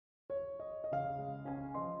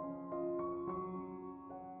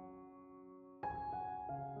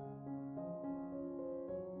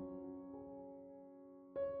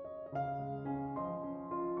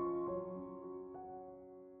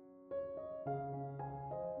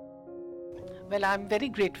Well, I'm very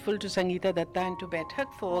grateful to Sangeeta Datta and to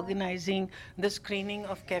BaithakUK for organizing the screening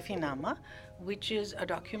of Kaifinama, which is a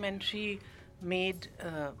documentary made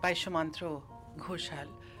by Shumantro Ghoshal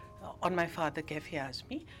on my father, Kaifi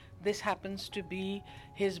Azmi. This happens to be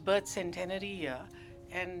his birth centenary year,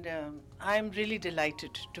 and I'm really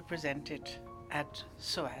delighted to present it at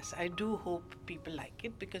SOAS. I do hope people like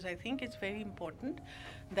it because I think it's very important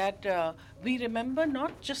that we remember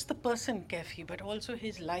not just the person Kaifi but also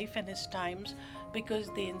his life and his times, because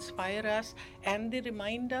they inspire us and they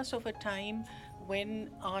remind us of a time when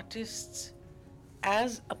artists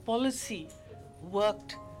as a policy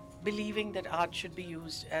worked believing that art should be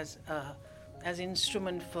used as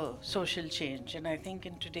instrument for social change. And I think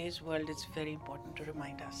in today's world it's very important to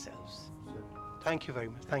remind ourselves. Thank you very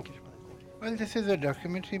much. Thank you, Shabana. Well, this is a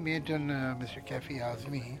documentary made on Mr. Kaifi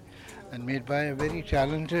Azmi and made by a very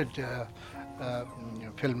talented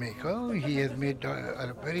filmmaker. He has made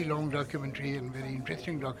a very long documentary and very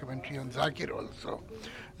interesting documentary on Zakir also.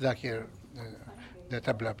 Zakir, the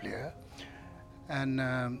tabla player. And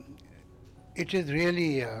it is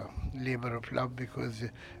really a labor of love, because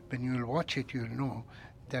when you will watch it, you'll know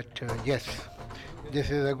that yes, this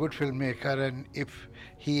is a good filmmaker, and if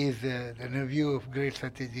he is the nephew of great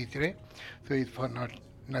Satyajit Ray, so it's for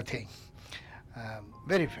nothing.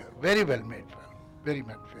 Very well made film, very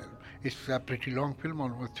much film. It's a pretty long film,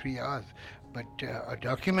 almost 3 hours, but a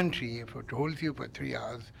documentary, if it holds you for 3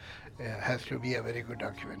 hours, has to be a very good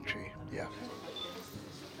documentary. Yeah.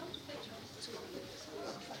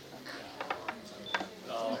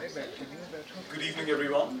 Good evening,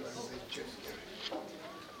 everyone.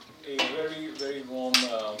 A very, very warm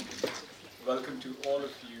welcome to all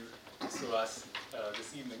of you to SOAS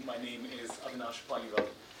this evening. My name is Avinash Paliwal,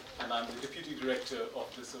 and I'm the Deputy Director of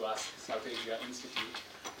the SOAS South Asia Institute.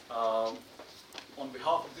 On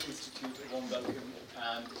behalf of the Institute, a warm welcome,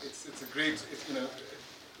 and it's a great,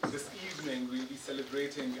 this evening we'll be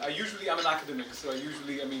celebrating. I'm an academic, so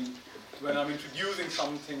when I'm introducing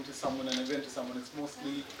something to someone, an event to someone, it's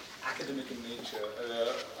mostly academic in nature.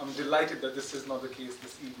 I'm delighted that this is not the case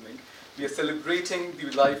this evening. We are celebrating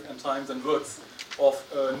the life and times and works of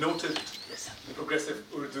noted progressive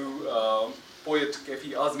Urdu poet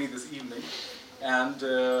Kaifi Azmi this evening. And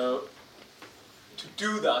to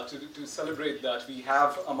do that, to celebrate that, we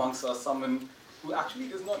have amongst us someone who actually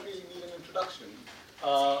does not really need an introduction,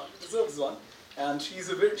 deserves one. And she's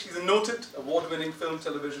a noted, award-winning film,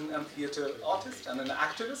 television, and theatre artist and an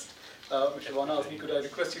activist. Shabana Azmi, could I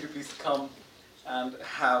request you to please come and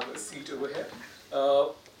have a seat over here.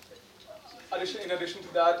 In addition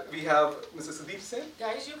to that, we have Mr. Sudeep Sen.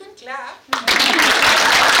 Guys, you can clap.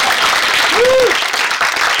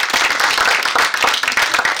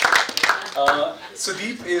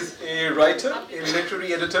 Sudeep is a writer, a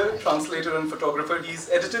literary editor, translator, and photographer. He's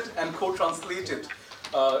edited and co-translated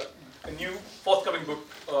a new forthcoming book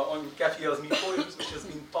on Kaifi Azmi poems, which has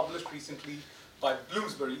been published recently by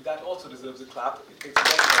Bloomsbury. That also deserves a clap. It takes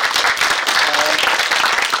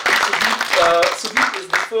Sudeep is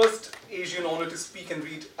the first Asian honor to speak and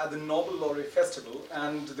read at the Nobel Laureate Festival,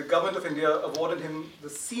 and the Government of India awarded him the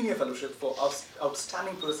Senior Fellowship for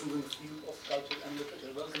outstanding persons in the field of culture and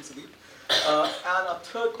literature. Welcome, Sudeep. And our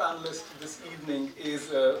third panelist this evening is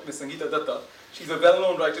Ms. Sangeeta Datta. She's a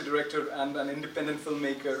well-known writer, director, and an independent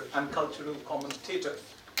filmmaker and cultural commentator.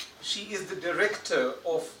 She is the director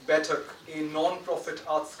of BaithakUK, a non-profit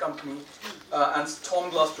arts company, and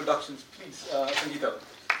Stormglass Productions. Please, Sangeeta.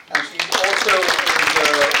 And she also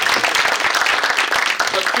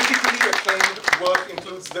her critically acclaimed work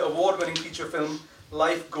includes the award-winning feature film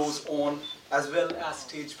Life Goes On, as well as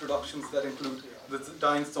stage productions that include The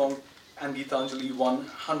Dying Song and Geetanjali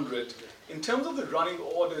 100. In terms of the running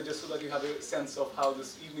order, just so that you have a sense of how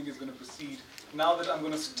this evening is going to proceed, now that I'm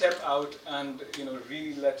going to step out and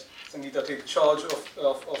really let Sangeeta take charge of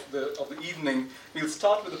the evening, we'll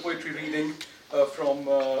start with the poetry reading from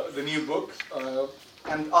the new book,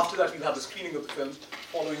 and after that we'll have the screening of the film,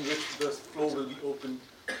 following which the floor will be open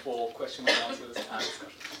for questions and answers and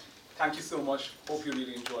discussion. Thank you so much. Hope you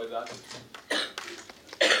really enjoy that.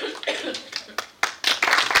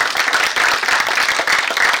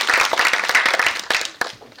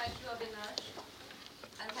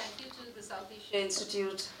 South Asia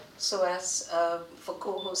Institute, SOAS, for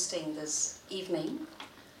co-hosting this evening.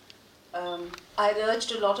 I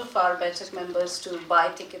urged a lot of our BaithakUK members to buy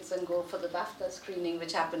tickets and go for the BAFTA screening,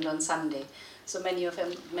 which happened on Sunday. So many of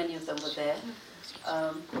them were there.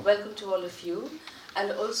 Welcome to all of you.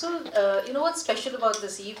 And also, what's special about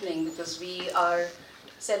this evening, because we are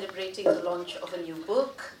celebrating the launch of a new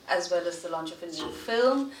book, as well as the launch of a new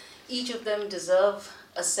film. Each of them deserve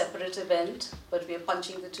a separate event, but we are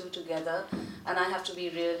punching the two together, and I have to be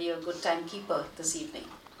really a good timekeeper this evening.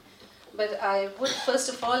 But I would first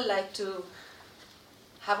of all like to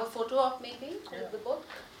have a photo op maybe with the book.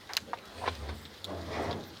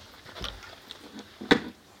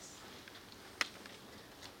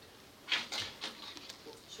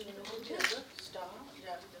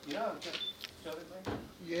 Yeah.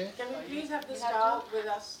 Yeah. Can we please have the star with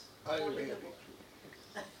us? I will be happy.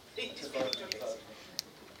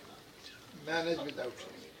 Manage without me.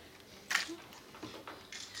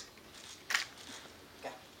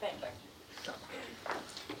 Thank you.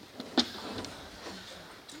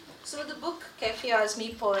 So the book Kaifi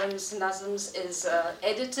Azmi Poems Nazms is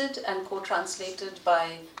edited and co-translated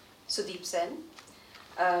by Sudeep Sen.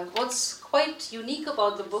 What's quite unique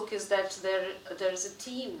about the book is that there is a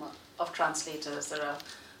team of translators. There are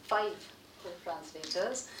 5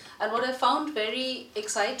 co-translators. And what I found very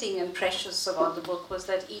exciting and precious about the book was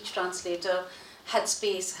that each translator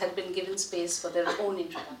had been given space for their own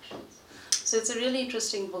introductions. So it's a really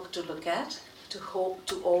interesting book to look at, to hope,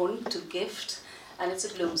 to own, to gift, and it's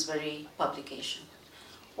a Bloomsbury publication.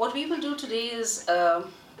 What we will do today is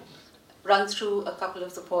run through a couple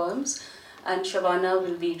of the poems, and Shabana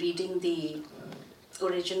will be reading the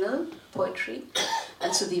original poetry,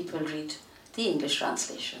 and Sudeep will read the English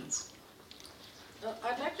translations.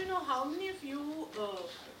 I'd like to know how many of you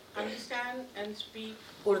understand and speak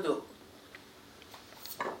Urdu?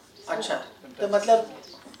 अच्छा, तो मतलब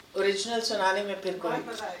original सुनाने में फिर कोई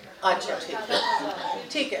अच्छा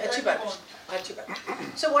ठीक है अच्छी बात.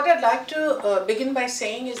 So what I'd like to begin by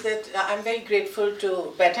saying is that I'm very grateful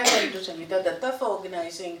to Baithak and to AzmiJavedAkhtar for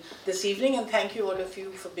organizing this evening, and thank you all of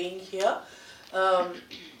you for being here.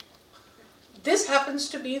 This happens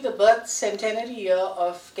to be the birth centenary year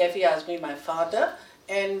of Kaifi Azmi, my father,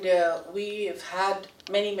 and we've had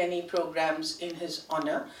many programs in his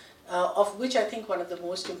honor, of which I think one of the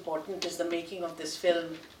most important is the making of this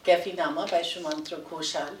film Kaifinama by Shamantro,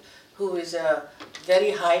 who is a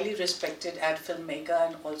very highly respected ad filmmaker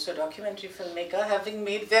and also documentary filmmaker, having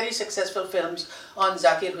made very successful films on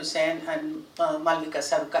Zakir Hussain and Malvika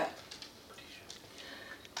Sarukai.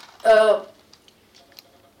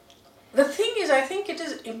 The thing is, I think it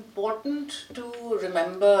is important to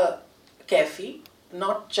remember Kaifi,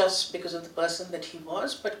 not just because of the person that he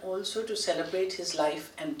was, but also to celebrate his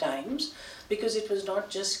life and times, because it was not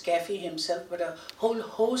just Kaifi himself, but a whole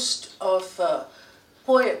host of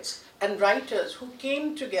poets and writers who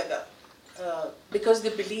came together because they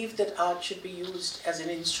believed that art should be used as an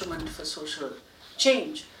instrument for social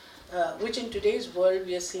change, which in today's world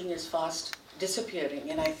we are seeing is fast disappearing.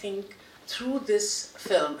 And I think through this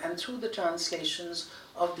film and through the translations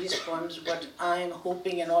of these poems, what I'm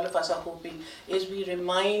hoping and all of us are hoping is we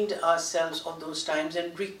remind ourselves of those times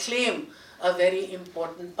and reclaim a very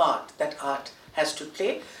important part that art has to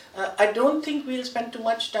play. I don't think we'll spend too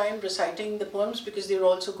much time reciting the poems because they're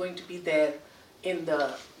also going to be there in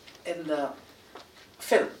the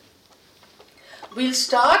film. We'll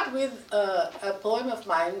start with a poem of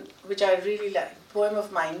mine which I really like. Poem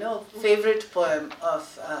of mine, no, favorite poem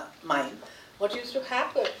of mine. What used to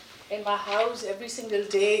happen in my house every single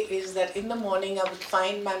day is that in the morning I would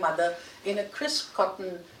find my mother in a crisp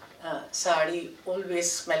cotton sari,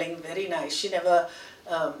 always smelling very nice. She never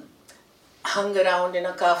hung around in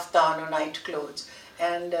a kaftan or night clothes.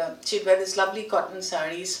 And she'd wear this lovely cotton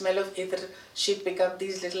sari, smell of itr. She'd pick up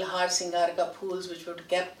these little har singar ka phools which would be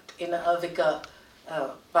kept in a wicker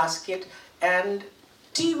basket. And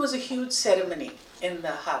tea was a huge ceremony in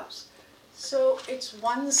the house. So it's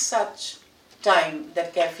one such time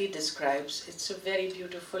that Kaifi describes. It's a very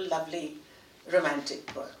beautiful, lovely, romantic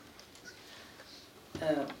poem.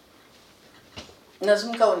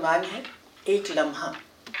 नज़्म का उन्वान है एक लम्हा.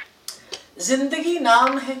 जिंदगी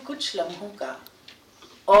नाम है कुछ लम्हों का,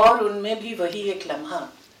 और उनमें भी वही एक लम्हा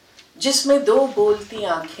जिसमें 2 बोलती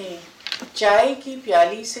आंखें चाय की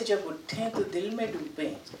प्याली से जब उठें तो दिल में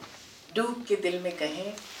डूबें, डूब के दिल में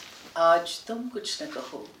कहें आज तुम कुछ न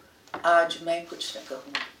कहो, आज मैं कुछ न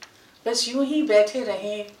कहूँ. बस यूं ही बैठे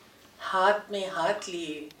रहें हाथ में हाथ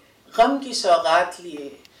लिए, गम की सौगात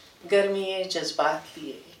लिए, गर्मिये जज्बात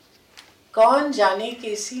लिए. कौन जाने के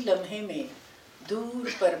इसी लम्हे में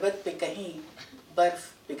दूर पर्वत पे कहीं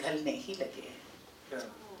बर्फ पिघलने ही लगे.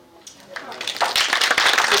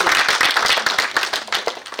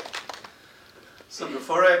 So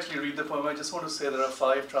before I actually read the poem, I just want to say there are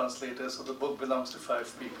 5 translators, so the book belongs to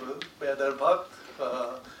 5 people. Bedar Bhakt,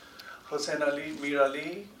 Hussain Ali, Mir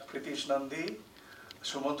Ali, Pritish Nandi,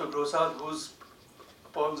 Shumanto Grosad, whose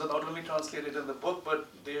poems are not only translated in the book, but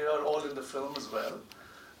they are all in the film as well.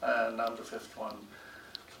 And I'm the 5th one.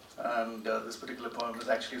 And this particular poem is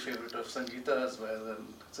actually a favorite of Sangeeta as well,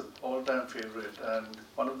 and it's an all-time favorite. And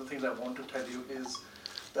one of the things I want to tell you is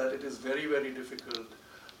that it is very, very difficult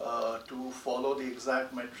to follow the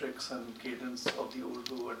exact metrics and cadence of the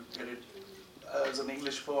Urdu and get it as an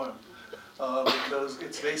English poem, because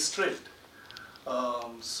it's very strict.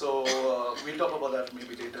 So we'll talk about that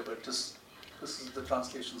maybe later, but just this is the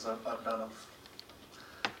translations I've done of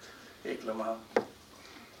Ek Lamha.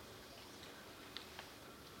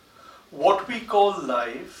 What we call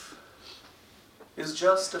life is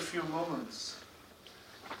just a few moments.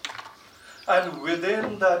 And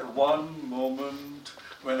within that one moment,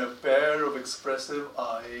 when a pair of expressive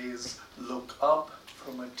eyes look up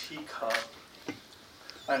from a teacup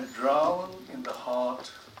and drown in the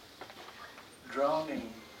heart,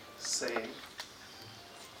 drowning, say,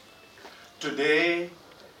 today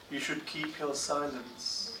you should keep your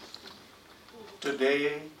silence.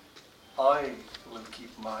 Today I will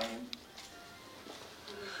keep mine.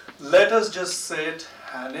 Let us just sit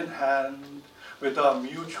hand in hand with our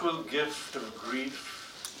mutual gift of grief,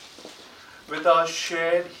 with our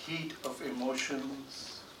shared heat of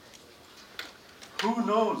emotions. Who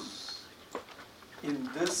knows, in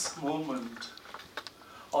this moment,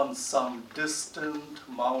 on some distant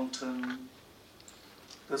mountain,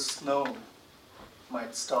 the snow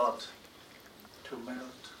might start to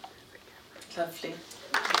melt. Lovely.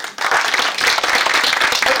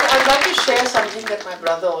 I'd like to share something that my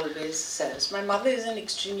brother always says. My mother is an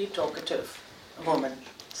extremely talkative woman.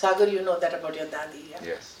 Sagar, you know that about your dadi, yeah?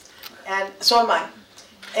 Yes. And so am I.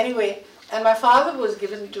 Anyway, and my father was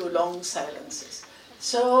given to long silences.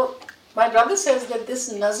 So my brother says that this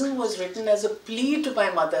nazm was written as a plea to my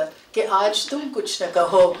mother कि आज तुम कुछ न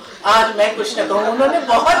कहो, आज मैं कुछ न कहूँ. उन्होंने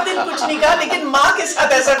बहुत दिन कुछ नहीं कहा, लेकिन माँ के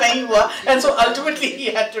साथ ऐसा नहीं हुआ. And so ultimately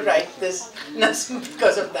he had to write this nazm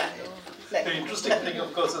because of that. The interesting thing,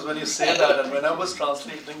 of course, is when you say that, and when I was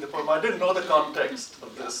translating the poem, I didn't know the context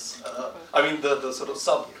of this. I mean, the sort of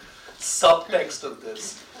subtext of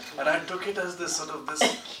this, and I took it as this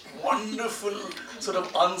wonderful sort of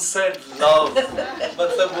unsaid love.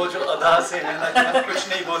 मतलब वो जो अदा से है ना कि हम कुछ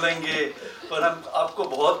नहीं बोलेंगे, पर हम आपको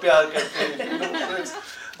बहुत प्यार करते हैं.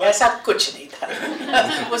 ऐसा कुछ नहीं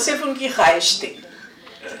था. वो सिर्फ उनकी ख्वाहिश थी.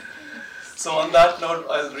 So on that note,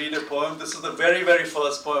 I'll read a poem. This is the very, very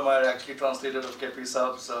first poem I actually translated of Kaifi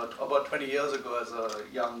Saab's about 20 years ago as a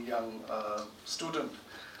young student.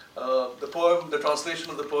 The translation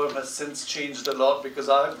of the poem has since changed a lot because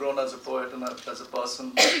I've grown as a poet and as a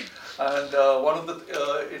person. And one of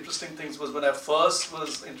the interesting things was when I first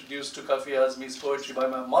was introduced to Kaifi Azmi's poetry by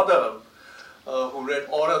my mother, who read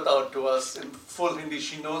Aurat out to us in full Hindi.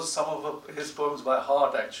 She knows some of his poems by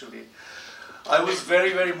heart, actually. I was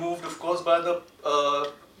very, very moved, of course, by the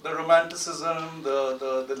romanticism,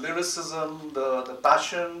 the lyricism, the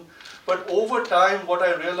passion. But over time, what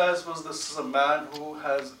I realized was this is a man who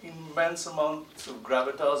has immense amounts of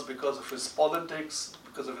gravitas because of his politics,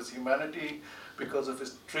 because of his humanity, because of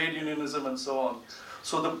his trade unionism, and so on.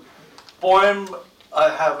 So the poem I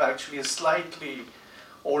have actually slightly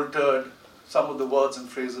altered some of the words and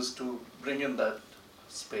phrases to bring in that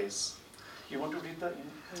space. You want to read that?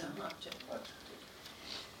 No,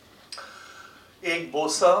 Ek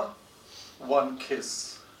bosa, one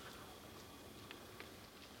kiss.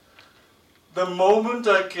 The moment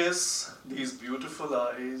I kiss these beautiful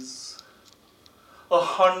eyes,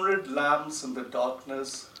 100 lamps in the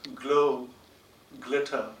darkness glow,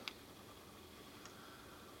 glitter.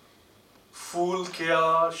 Fool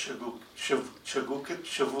kya shaguffe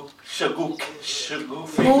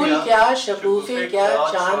फूल क्या, शगुफे क्या,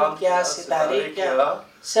 चांद क्या, सितारे क्या,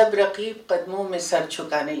 सब रकीब कदमों में sir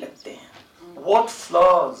झुकाने लगते हैं. What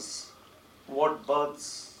flowers, what buds,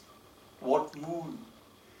 what moon,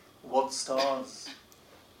 what stars.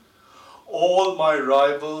 All my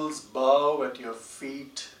rivals bow at your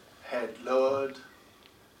feet, head lowered.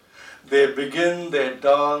 They begin their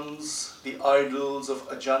dance, the idols of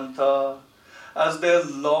Ajanta, as their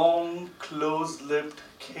long, close-lipped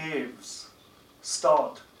caves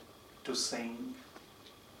start to sing.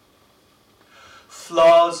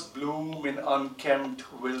 Flowers bloom in unkempt,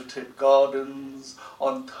 wilted gardens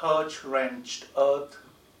on thirch-wrenched earth.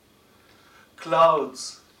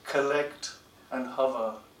 Clouds collect and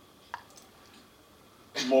hover.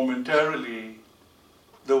 Momentarily,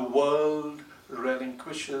 the world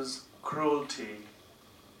relinquishes cruelty.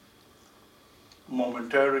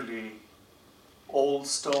 Momentarily, all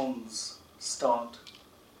stones start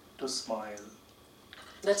to smile.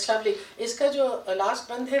 That's lovely. इसका जो last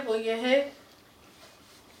बंद है वो ये है,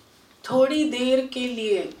 थोड़ी देर के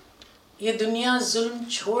लिए ये दुनिया जुल्म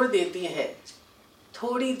छोड़ देती है,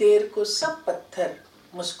 थोड़ी देर को सब पत्थर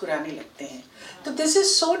मुस्कुराने लगते हैं. So this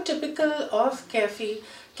is so typical of Kaifi,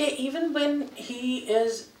 that even when he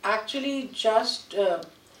is actually just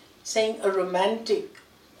saying a romantic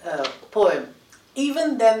poem,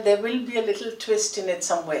 even then there will be a little twist in it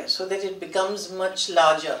somewhere, so that it becomes much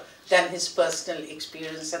larger than his personal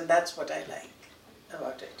experience, and that's what I like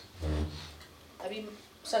about it. I mean,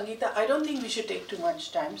 Sangeeta, I don't think we should take too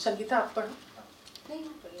much time. Sangeeta, aap padho.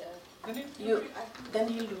 You, then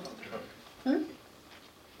he'll do.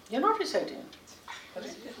 You're not reciting.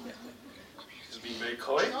 He's being very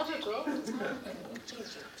coy. Not at all.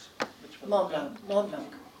 Mont Blanc, Mont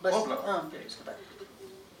Blanc. Bas, Mont Blanc. हाँ, फिर उसके बाद.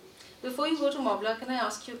 Before you go to Mont Blanc, can I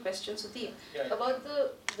ask you a question, Sudeep? Yeah. About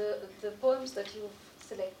the poems that you've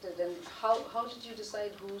selected, and how did you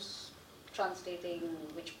decide who's translating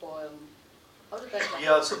which poem? How did that happen?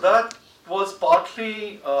 Yeah, so that was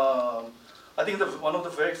partly, I think one of the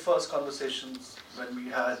very first conversations when we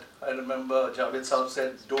had, I remember Javed Saab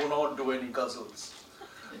said, do not do any ghazals,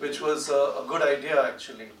 which was a good idea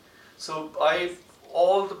actually. So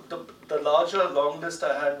all the larger long list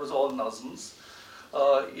I had was all Nazms.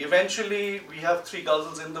 Eventually we have 3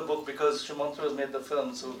 ghazals in the book because Shumantra has made the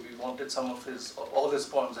film, so we wanted all his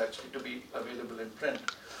poems actually to be available in print.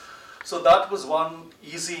 So that was one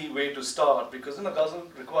easy way to start, because ghazal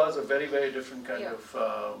requires a very, very different kind of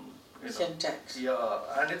syntax. Yeah,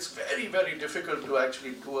 and it's very, very difficult to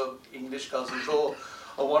actually do an English ghazal. Though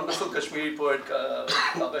a wonderful Kashmiri poet,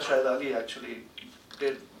 Akhar Ali, actually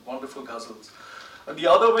did wonderful ghazals. And the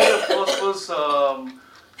other way, of course, was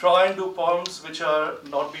try and do poems which are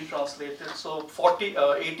not being translated. So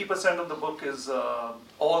 80% of the book is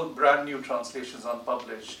all brand new translations,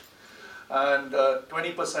 unpublished. And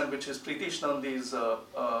 20%, which is Pritish Nandi's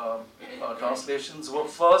translations, were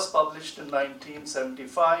first published in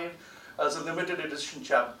 1975 as a limited edition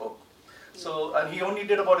chapbook. So, and he only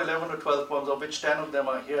did about 11 or 12 poems, of which 10 of them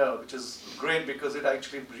are here, which is great because it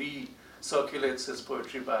actually recirculates his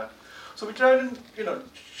poetry back. So we tried and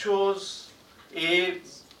chose A,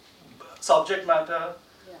 subject matter,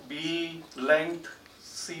 B, length,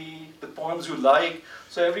 C, the poems you like.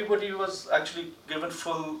 So everybody was actually given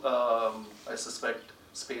full, I suspect,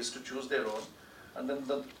 space to choose their own. And then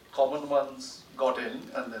the common ones got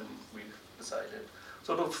in, and then we decided.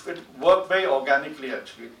 So it worked very organically,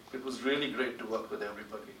 actually. It was really great to work with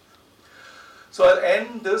everybody. So I'll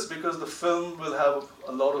end this because the film will have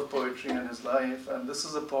a lot of poetry in his life. And this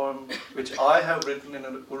is a poem which I have written in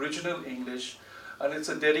an original English. And it's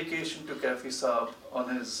a dedication to Kaifi Saab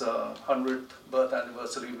on his 100th birth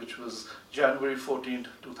anniversary, which was January 14th,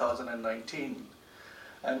 2019.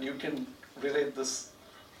 And you can relate this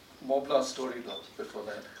Mont Blanc story though, before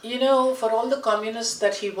that. For all the communists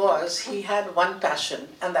that he was, he had one passion,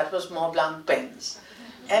 and that was Mont Blanc pens.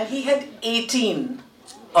 And he had 18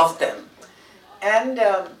 of them. And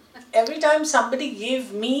every time somebody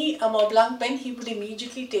gave me a Mont Blanc pen, he would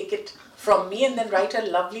immediately take it from me and then write a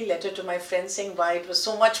lovely letter to my friend saying why it was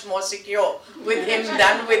so much more secure with him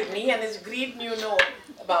than with me, and his greed knew no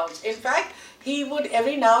bounds. In fact, he would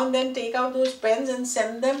every now and then take out those pens and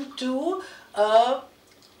send them to a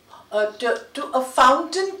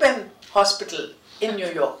fountain pen hospital in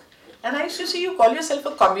New York. And I used to say, you call yourself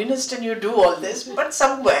a communist and you do all this, but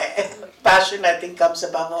somewhere passion, I think, comes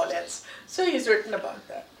above all else. So he's written about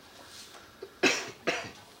that.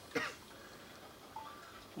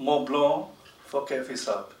 Mont Blanc for Kaifi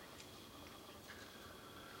Saab.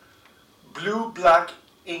 Blue-black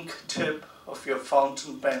ink tip of your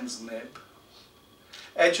fountain pen's nib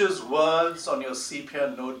etches words on your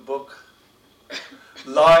sepia notebook,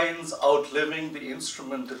 lines outliving the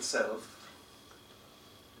instrument itself.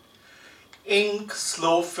 Ink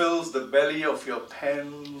slow fills the belly of your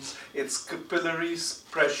pens, its capillary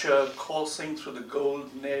pressure coursing through the gold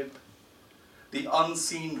nib, the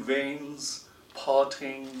unseen veins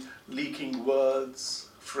parting, leaking words,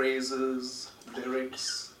 phrases,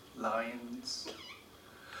 lyrics, lines.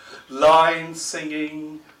 Lines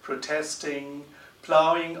singing, protesting,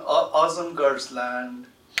 ploughing Azamgarh's land,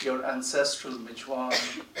 your ancestral Mijwan,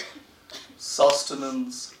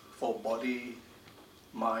 sustenance for body,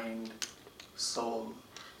 mind, soul.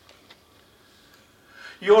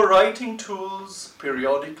 Your writing tools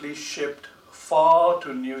periodically shipped far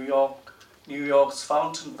to New York's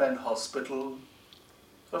Fountain Pen Hospital,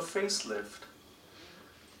 a facelift,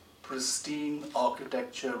 pristine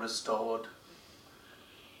architecture restored,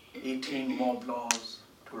 18 Mont Blancs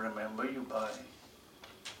to remember you by.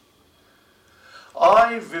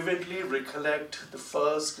 I vividly recollect the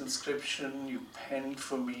first inscription you penned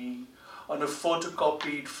for me on a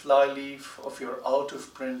photocopied flyleaf of your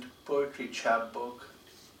out-of-print poetry chapbook.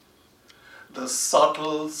 the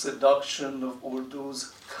subtle seduction of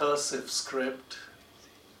Urdu's cursive script,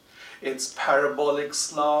 its parabolic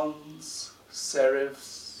slants,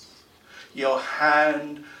 serifs, your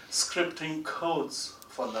hand scripting codes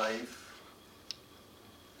for life.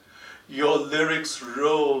 Your lyrics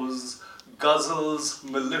rose, guzzles,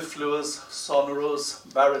 mellifluous, sonorous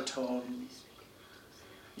baritones.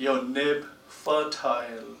 Your nib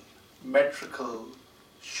fertile, metrical,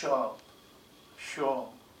 sharp, sure.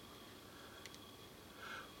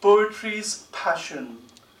 Poetry's passion,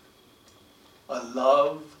 a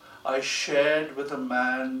love I shared with a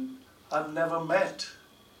man I've never met,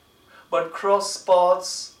 but crossed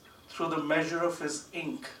paths through the measure of his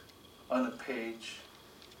ink on a page.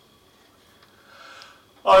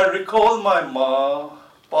 I recall my ma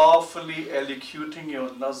powerfully elocuting your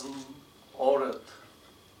Nazm Aurat.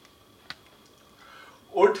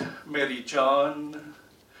 Ut meri jaan,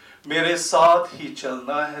 mere saath hi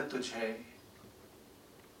chalna hai tujhe.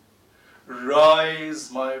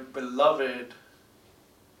 Rise, my beloved,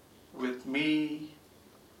 with me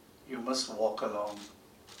you must walk along.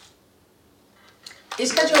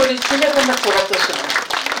 इसका जो original है वो मैं थोड़ा तो सुना।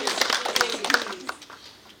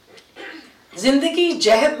 जिंदगी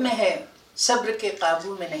जहद में है, सब्र के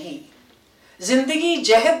काबू में नहीं। जिंदगी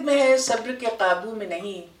जहद में है, सब्र के काबू में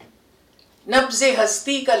नहीं। नब्ज़े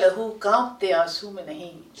हस्ती का लहू कांपते आंसू में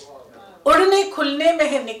नहीं। उड़ने खुलने में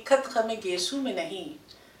है निखत ख़मे गेसू में नहीं।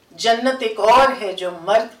 जन्नत एक और है जो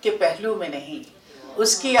मर्द के पहलू में नहीं।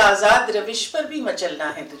 उसकी आज़ाद रविश पर भी मचलना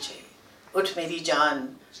है तुझे। उठ मेरी जान,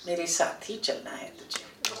 मेरे साथ ही चलना है तुझे।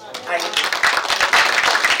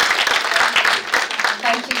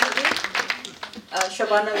 Thank you, Javed.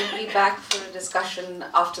 Shabana will be back for a discussion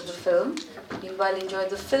after the film. Meanwhile, enjoy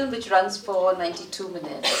the film, which runs for 92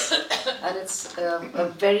 minutes. And it's a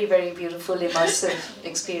very, very beautiful, immersive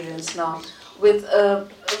experience now, with a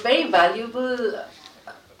very valuable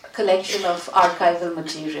collection of archival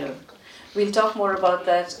material. We'll talk more about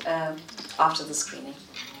that after the screening.